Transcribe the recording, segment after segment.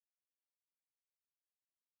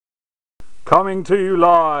coming to you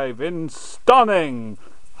live in stunning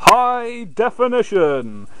high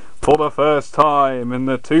definition for the first time in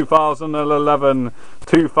the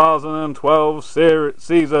 2011-2012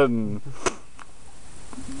 season.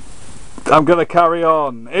 I'm going to carry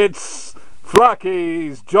on. It's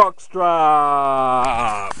Flacky's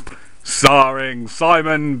Jockstrap, starring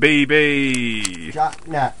Simon BB, Jack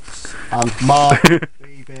Nets, and Mark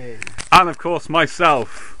BB, and of course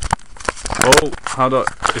myself. Oh, hold on,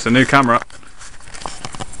 it's a new camera.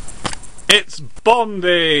 It's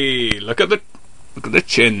Bondy. Look at the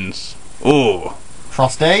chins. Oh,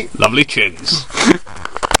 Frosty, lovely chins.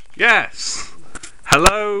 Yes.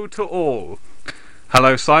 Hello to all.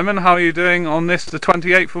 Hello Simon, how are you doing on this, the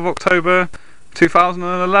 28th of October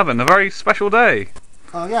 2011? A very special day.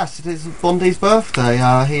 Oh yes, it is Bondy's birthday.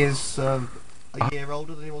 He is a year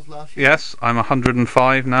older than he was last year. Yes, I'm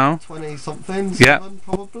 105 now. 20 something, Yeah. 7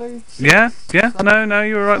 probably. 6, Yeah, 7. no,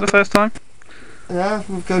 you were right the first time. Yeah,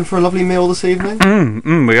 we're going for a lovely meal this evening.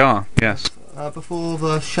 We are, yes. Before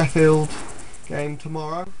the Sheffield game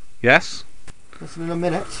tomorrow. Yes. Listen, in a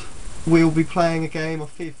minute, we'll be playing a game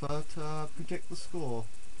of FIFA to predict the score.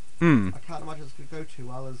 I can't imagine it's going to go too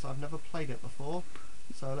well, as I've never played it before.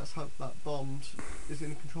 So let's hope that Bond is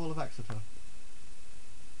in control of Exeter.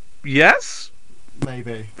 Yes?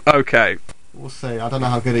 Maybe. Okay. We'll see. I don't know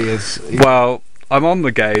how good he is. Well, I'm on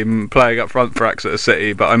the game playing up front for Exeter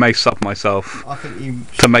City, but I may sub myself I think you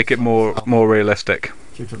to make it more realistic.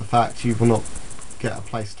 due to the fact you will not get a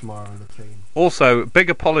place tomorrow in the team. Also, big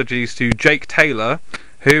apologies to Jake Taylor,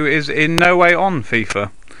 who is in no way on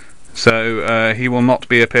FIFA. So he will not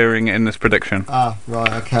be appearing in this prediction. Ah,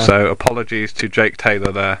 right, okay. So apologies to Jake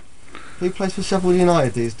Taylor there. Who plays for Sheffield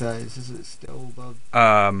United these days? Is it still the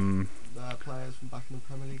players from back in the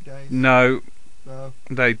Premier League days? No, No.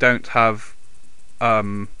 they don't have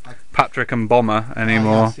Patrick and Bomber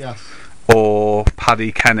anymore, Yes. or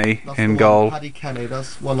Paddy Kenny That's in the goal. one, Paddy Kenny,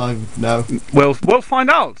 that's one I know. We'll find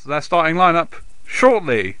out their starting lineup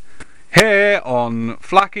shortly here on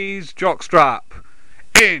Flacky's Jockstrap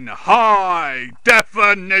in high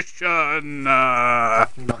definition.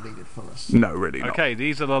 Definitely not needed for us. No, really not. Okay,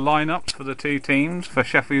 these are the lineups for the two teams for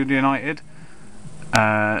Sheffield United.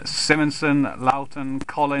 Simonson, Loughton,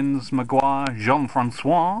 Collins, Maguire,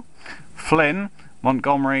 Jean-Francois, Flynn,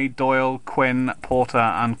 Montgomery, Doyle, Quinn, Porter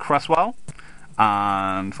and Cresswell.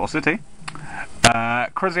 And for City,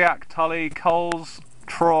 Krzyzak, Tully, Coles,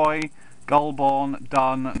 Troy, Golborn,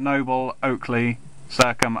 Dunn, Noble, Oakley,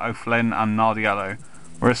 Sercombe, O'Flynn and Nardiello.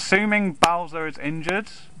 We're assuming Bowser is injured.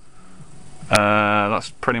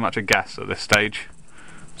 That's pretty much a guess at this stage.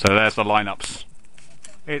 So there's the lineups.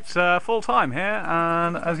 It's full time here,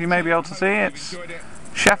 and as you may be able to see, it's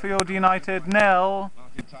Sheffield United 0,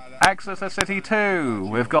 Exeter City 2,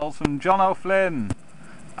 with goals from John O'Flynn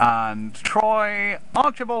and Troy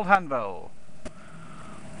Archibald Hanville.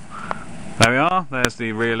 There we are. There's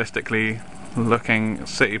the realistically looking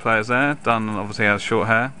City players there. Dunn obviously has short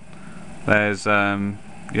hair. There's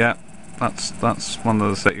yeah, that's one of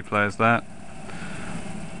the City players there.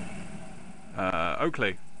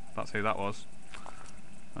 Oakley, that's who that was.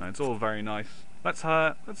 It's all very nice. Let's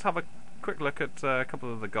have a quick look at a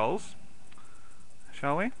couple of the goals,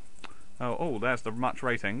 shall we? Oh, there's the match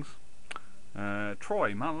ratings.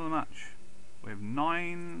 Troy, man of the match, with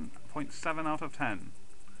 9.7 out of 10.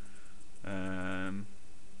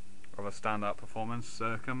 Of a standout performance.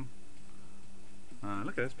 Sercombe.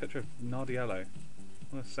 Look at this picture of Nardiello.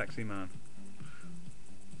 What a sexy man.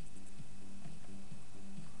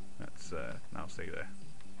 Let's now see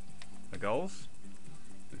the goals.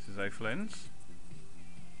 This is O'Flynn's.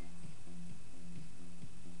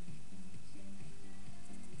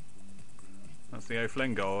 That's the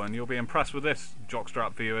O'Flynn goal, and you'll be impressed with this,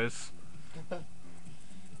 Jockstrap viewers.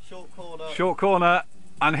 Short corner,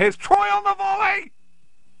 and here's Troy on the volley!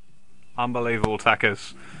 Unbelievable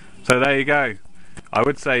tackers. So there you go. I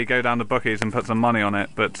would say go down to bookies and put some money on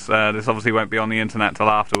it, but this obviously won't be on the internet till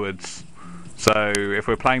afterwards. So if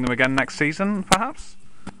we're playing them again next season, perhaps?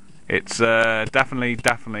 It's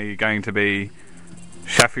definitely going to be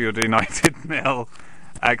Sheffield United 0,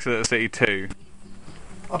 Exeter City 2.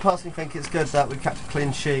 I personally think it's good that we kept a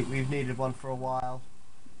clean sheet. We've needed one for a while.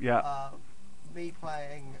 Yeah. Me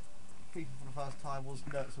playing FIFA for the first time was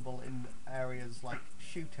noticeable in areas like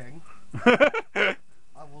shooting. I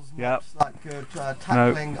was not that good.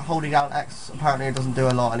 Tackling, holding down X, apparently it doesn't do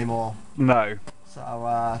a lot anymore. No.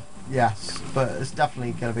 So, yes, but it's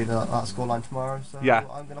definitely going to be that scoreline tomorrow. So yeah.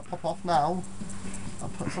 I'm going to pop off now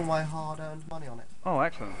and put some of my hard-earned money on it. Oh,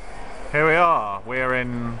 excellent. Here we are. We're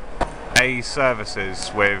in A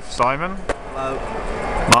Services with Simon. Hello.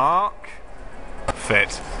 Mark.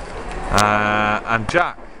 Fit. And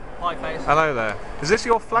Jack. Hi, face. Hello there. Is this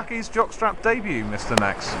your Flacky's Jockstrap debut, Mr.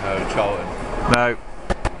 Nex? No, Charlton. No.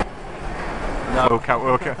 No. We'll count.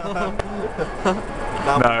 No.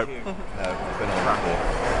 No. Been on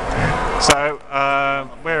before. So,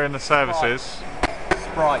 we're in the services.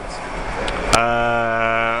 Sprite.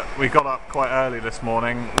 We got up quite early this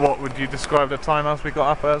morning. What would you describe the time as we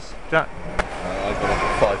got up as, Jack? I got up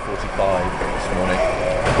at 5:45 this morning.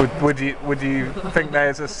 Would you think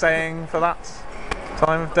there's a saying for that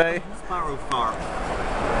time of day? Sparrow fart.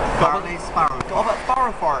 Apparently sparrow fart. What about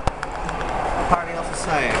sparrow fart? Apparently that's a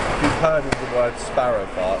saying. If you've heard of the word sparrow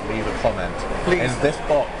fart, leave a comment. Please. In this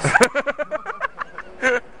box.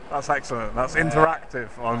 That's excellent. That's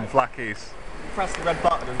interactive on Flacky's. Press the red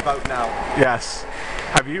button and vote now. Yes.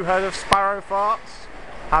 Have you heard of sparrow farts?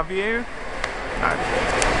 Have you? No.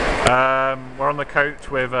 We're on the coach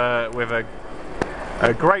with a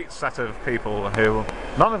great set of people who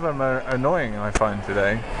none of them are annoying. I find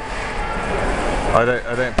today. I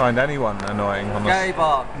don't find anyone annoying on this. Gay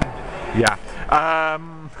bar. Yeah.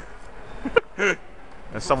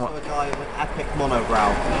 There's someone. Also a guy with epic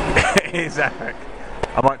monobrow. He's epic.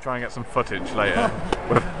 I might try and get some footage later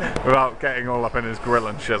without getting all up in his grill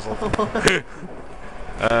and chisel.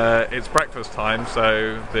 It's breakfast time,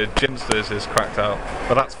 so the Ginsters is cracked out,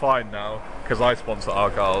 but that's fine now because I sponsor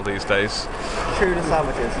Argyle these days. Tuna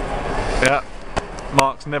sandwiches. Yeah,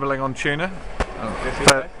 Mark's nibbling on tuna.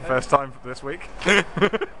 First time this week.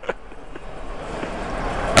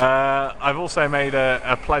 I've also made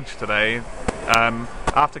a pledge today.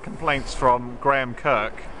 After complaints from Graham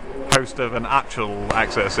Kirk, host of an actual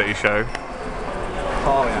Exeter City show.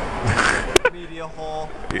 Oh yeah. Media whore.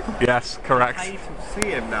 Yes, correct. Pay to see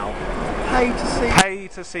him now. Pay to see. Pay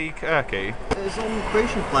to see Kirky. It's on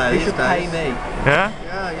Creation Player these days. Pay me. Yeah?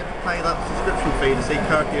 Yeah, you have to pay that subscription fee to see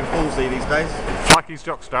Kirky and Foolsy these days. Flacky's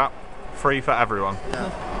Jockstrap, free for everyone.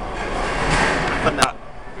 Yeah. But now.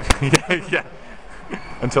 Yeah.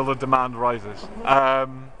 Until the demand rises.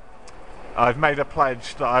 I've made a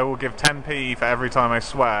pledge that I will give 10p for every time I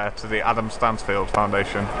swear to the Adam Stansfield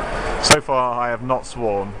Foundation. So far I have not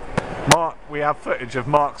sworn. Mark, we have footage of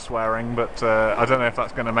Mark swearing, but I don't know if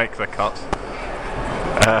that's going to make the cut.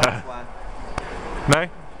 No?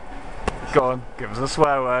 Go on, give us a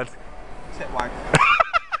swear word. Tit wag.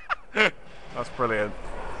 That's brilliant.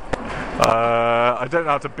 I don't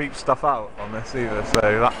know how to beep stuff out on this either, so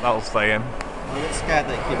that'll stay in. I'm a bit scared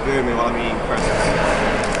that you keep doing me while I'm eating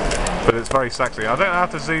crisps. But it's very sexy. I don't know how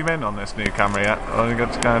to zoom in on this new camera yet. I'm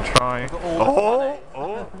just going to try. Oh!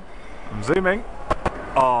 I'm zooming.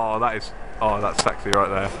 Oh, that's sexy right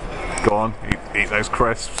there. Go on, eat those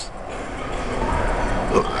crisps.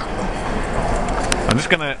 I'm just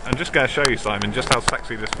gonna show you, Simon, just how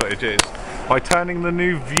sexy this footage is by turning the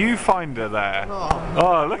new viewfinder there.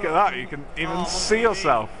 Oh, look at that! You can even see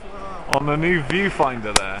yourself on the new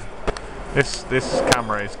viewfinder there. This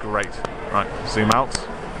camera is great. Right, zoom out.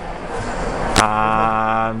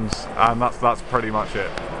 And that's pretty much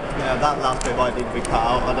it. Yeah, that last bit might need to be cut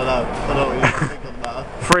out. I don't know what you think on that.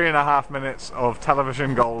 3.5 minutes of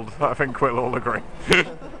television gold. I think we'll all agree.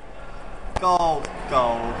 Gold.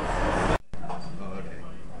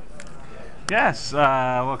 Yes,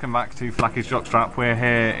 welcome back to Flacky's Jockstrap. We're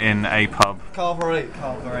here in a pub. Calvary.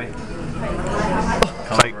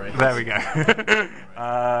 There we go.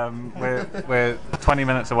 We're 20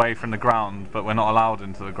 minutes away from the ground, but we're not allowed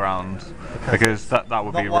into the ground because that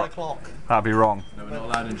would be wrong. That'd be wrong. No, we're not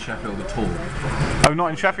allowed in Sheffield at all. Oh, not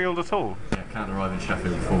in Sheffield at all? Yeah, can't arrive in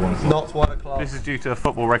Sheffield before 1 o'clock. Not 1 o'clock. This is due to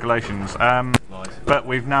football regulations. But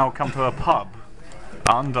we've now come to a pub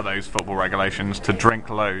under those football regulations to drink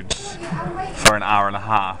loads for an hour and a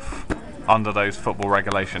half under those football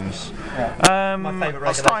regulations. My favourite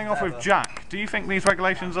regulation starting off with ever. Jack, do you think these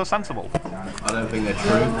regulations are sensible? I don't think they're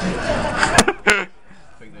true. I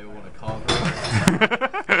think they all want a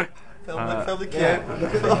cargo. Film the queue.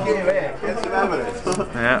 Look at the queue here. Get some evidence.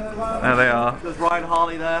 Yeah, there they are. There's Ryan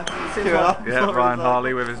Harley there. Yeah, Ryan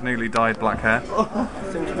Harley with his newly dyed black hair.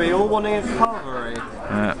 Seems to be all wanting a Calvary.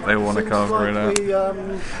 Yeah, they all want a Calvary there.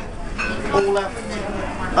 We all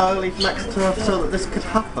left early from Exeter so that this could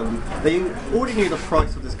happen. They already knew the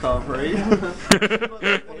price of this Calvary.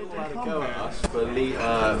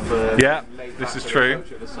 Yeah, this is true.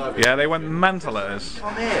 Yeah, they went mental at us.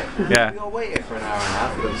 Yeah.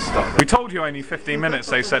 We told you only 15 minutes,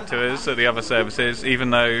 they said to us at the other services, even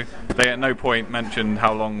though they at no point mentioned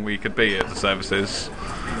how long we could be at the services.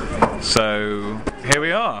 So, here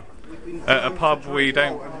we are. At a pub we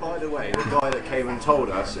don't... And by the way, the guy that came and told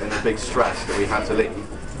us in a big stress that we had to leave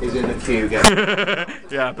is in the queue getting.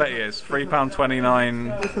 Yeah, I bet he is.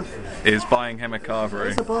 £3.29 is buying him a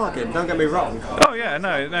carvery. It's a bargain, don't get me wrong. Oh yeah,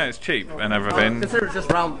 no, it's cheap and everything. Consider it's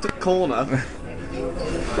just round the corner.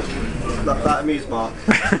 that amused Mark.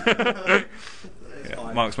 Yeah,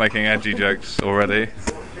 Mark's making edgy jokes already.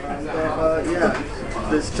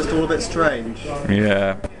 Yeah, it's just all a bit strange.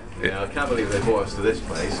 Yeah. Yeah, I can't believe they brought us to this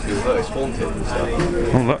place because look, it's haunted and stuff.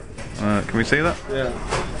 Oh look, can we see that? Yeah.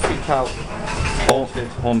 Keep out.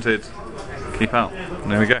 Haunted. Keep out.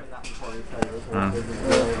 There we go.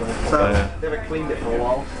 So they haven't cleaned it for a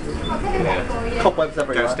while. Yeah. Cobwebs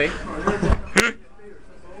everywhere. Ghosty.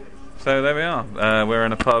 So there we are. We're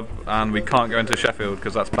in a pub and we can't go into Sheffield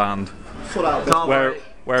because that's banned. Sort out.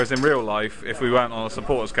 Whereas in real life, if we weren't on a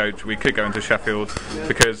supporters coach, we could go into Sheffield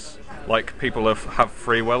because like people have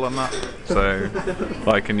free will and that. So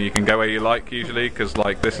like, and you can go where you like usually because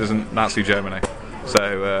like this isn't Nazi Germany.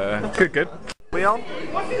 So good. We on?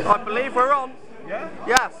 I believe we're on. Yeah?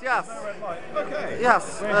 Yes. Okay.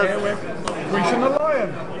 Yes. We're here with Reaching the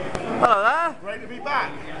Lion. Hello there. Great to be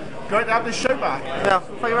back. Great to have this show back. Yeah,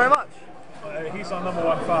 thank you very much. He's our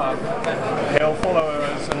 #1 fan. He'll follow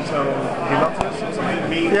us until he loves us or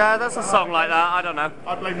something. Yeah, that's a song like that, I don't know.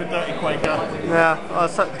 I blame the dirty Quaker. Yeah,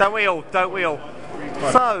 don't we all?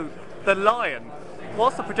 So, the Lion,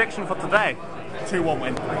 what's the prediction for today? 2-1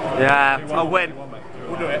 win. Yeah, a win.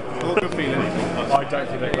 We'll do it. All good feeling. I don't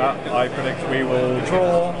predict that. I predict we will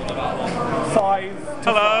draw 5.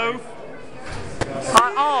 Hello.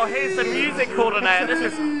 Oh, here's the music coordinator.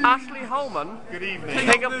 This is Ashley Holman. Good evening.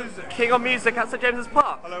 King of Music at St James's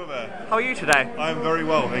Park. Hello there. How are you today? I am very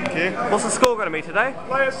well, thank you. What's the score going to be today?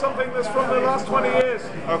 Play us something that's from the last 20 years.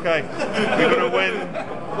 Okay. We're going to win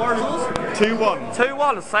 2-1.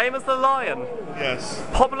 2-1, same as the Lion. Yes.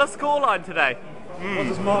 Popular scoreline today. What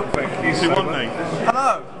does Mark think? He's 2-1 now.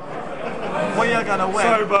 Hello. We are going to win.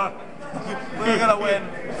 Sober. We're going to win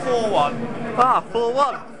 4-1. Ah,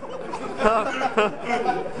 4-1.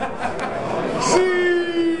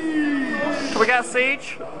 Can we get a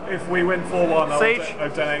siege? If we win 4-1, Siege. I'll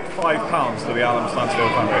donate £5 to the Alan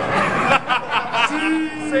Stansfield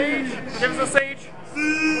Foundation. Siege! Give us a siege!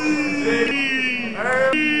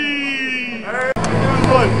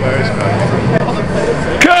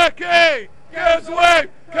 Kirky goes away.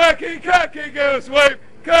 Kirky goes away.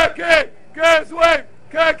 Kirky goes away.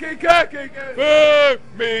 Kirky goes.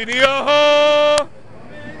 Media.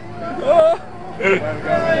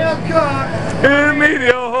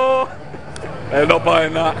 Media. They're not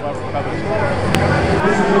buying that.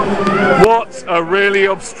 What a really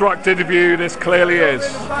obstructed view this clearly is.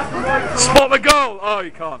 Spot the goal! Oh,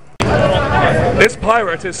 you can't. This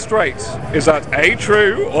pirate is straight. Is that A,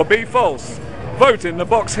 true, or B, false? Vote in the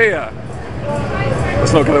box here.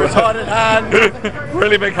 That's not going to Retarded hand.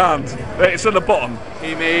 Really big hand. It's at the bottom.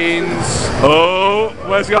 He means. Oh,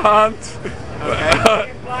 where's your hand?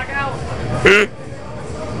 Okay.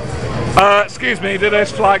 Excuse me, do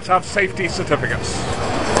those flags have safety certificates?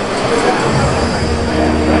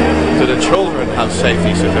 Do the children have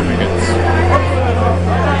safety certificates?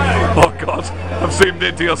 Oh god, I've zoomed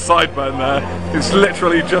into your sideburn there. It's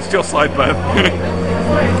literally just your sideburn.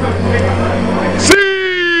 See!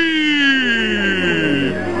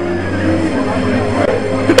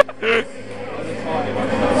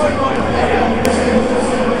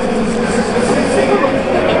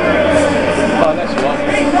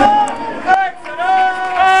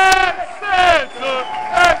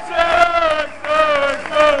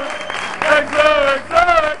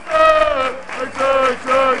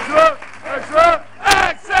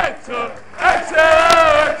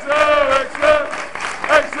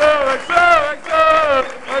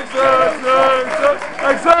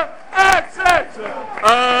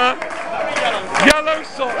 Yellow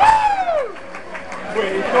socks.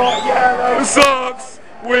 We've got yellow socks.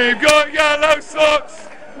 We've got yellow socks.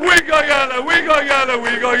 We got yellow. We got yellow.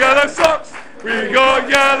 We got yellow socks. We got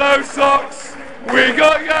yellow socks. We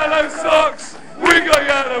got yellow socks. We got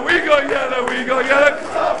yellow. We got yellow. We got yellow.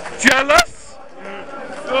 Jealous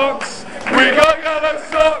socks. We got yellow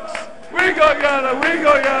socks. We got yellow. We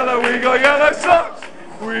got yellow. We got yellow socks.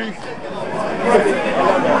 We.